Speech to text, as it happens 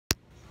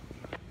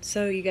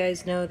So you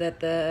guys know that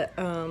the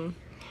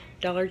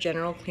Dollar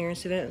General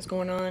clearance event is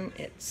going on.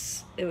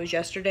 It was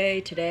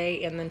yesterday,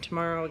 today, and then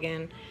tomorrow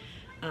again.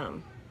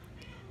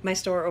 My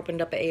store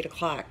opened up at 8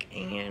 o'clock,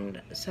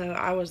 and so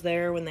I was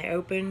there when they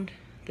opened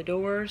the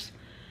doors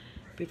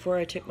before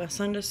I took my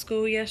son to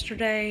school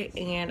yesterday,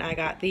 and I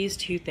got these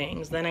two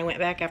things. Then I went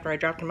back after I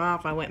dropped them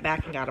off. I went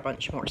back and got a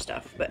bunch more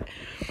stuff, but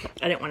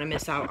I didn't want to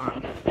miss out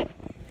on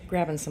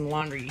grabbing some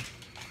laundry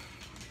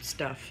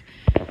stuff.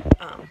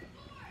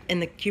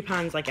 And the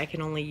coupons, like, I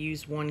can only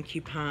use one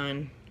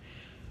coupon.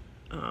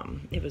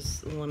 It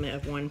was a limit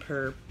of one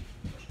per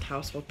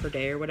household per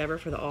day or whatever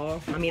for the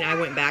all. I mean, I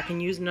went back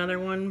and used another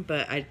one,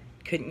 but I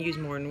couldn't use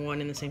more than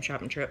one in the same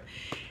shopping trip.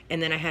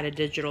 And then I had a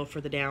digital for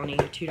the Downy,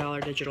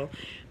 $2 digital.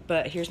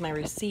 But here's my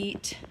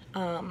receipt.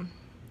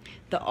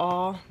 The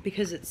all,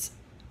 because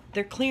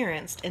they're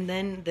clearanced, and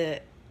then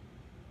the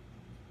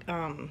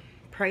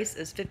price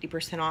is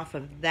 50% off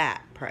of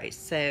that price.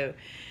 So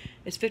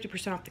it's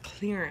 50% off the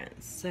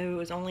clearance. So it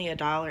was only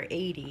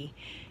 $1.80,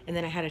 and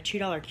then I had a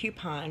 $2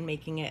 coupon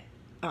making it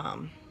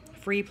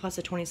free plus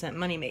a 20-cent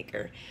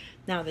moneymaker.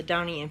 Now the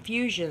Downy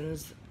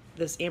Infusions,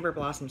 this Amber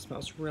Blossom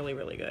smells really,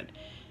 really good.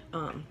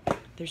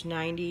 There's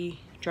 90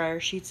 dryer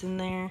sheets in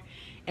there,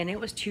 and it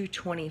was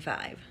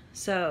 $2.25.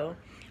 So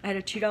I had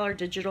a $2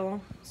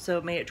 digital, so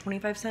it made it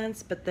 25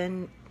 cents, but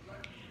then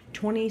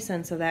 20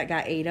 cents of that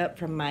got ate up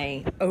from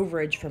my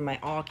overage from my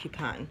all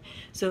coupon.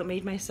 So it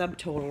made my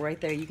subtotal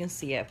right there. You can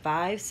see it,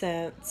 5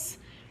 cents,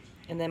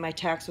 and then my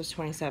tax was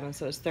 27,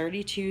 so it's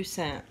 32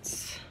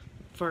 cents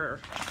for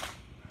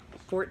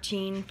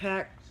 14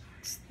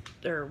 packs,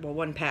 or well,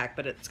 one pack,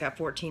 but it's got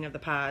 14 of the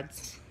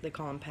pods. They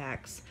call them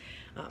packs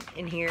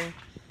in here,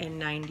 and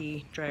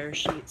 90 dryer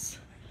sheets.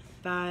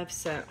 5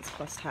 cents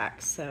plus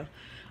tax. So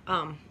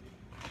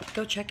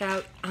go check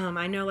out.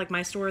 I know, like,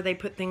 my store, they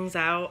put things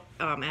out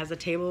as a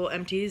table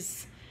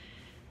empties.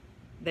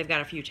 They've got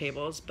a few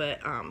tables,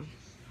 but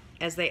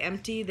as they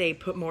empty, they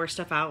put more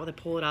stuff out. They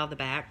pull it out of the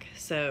back.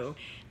 So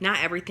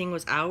not everything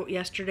was out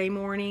yesterday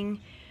morning.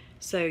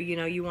 So, you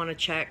know, you want to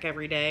check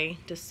every day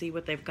to see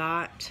what they've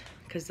got,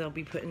 because they'll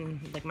be putting,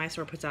 like, my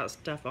store puts out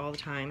stuff all the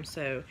time.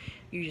 So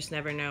you just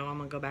never know. I'm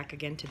going to go back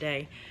again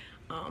today.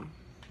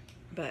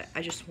 But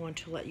I just want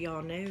to let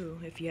y'all know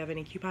if you have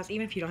any coupons,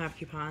 even if you don't have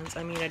coupons.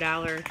 I mean,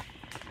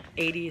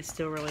 $1.80 is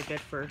still really good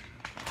for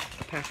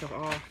a pack of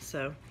all.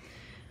 So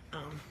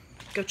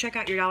go check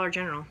out your Dollar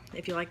General.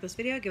 If you like this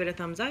video, give it a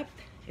thumbs up.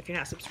 If you're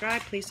not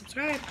subscribed, please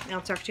subscribe. And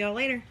I'll talk to y'all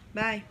later.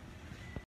 Bye.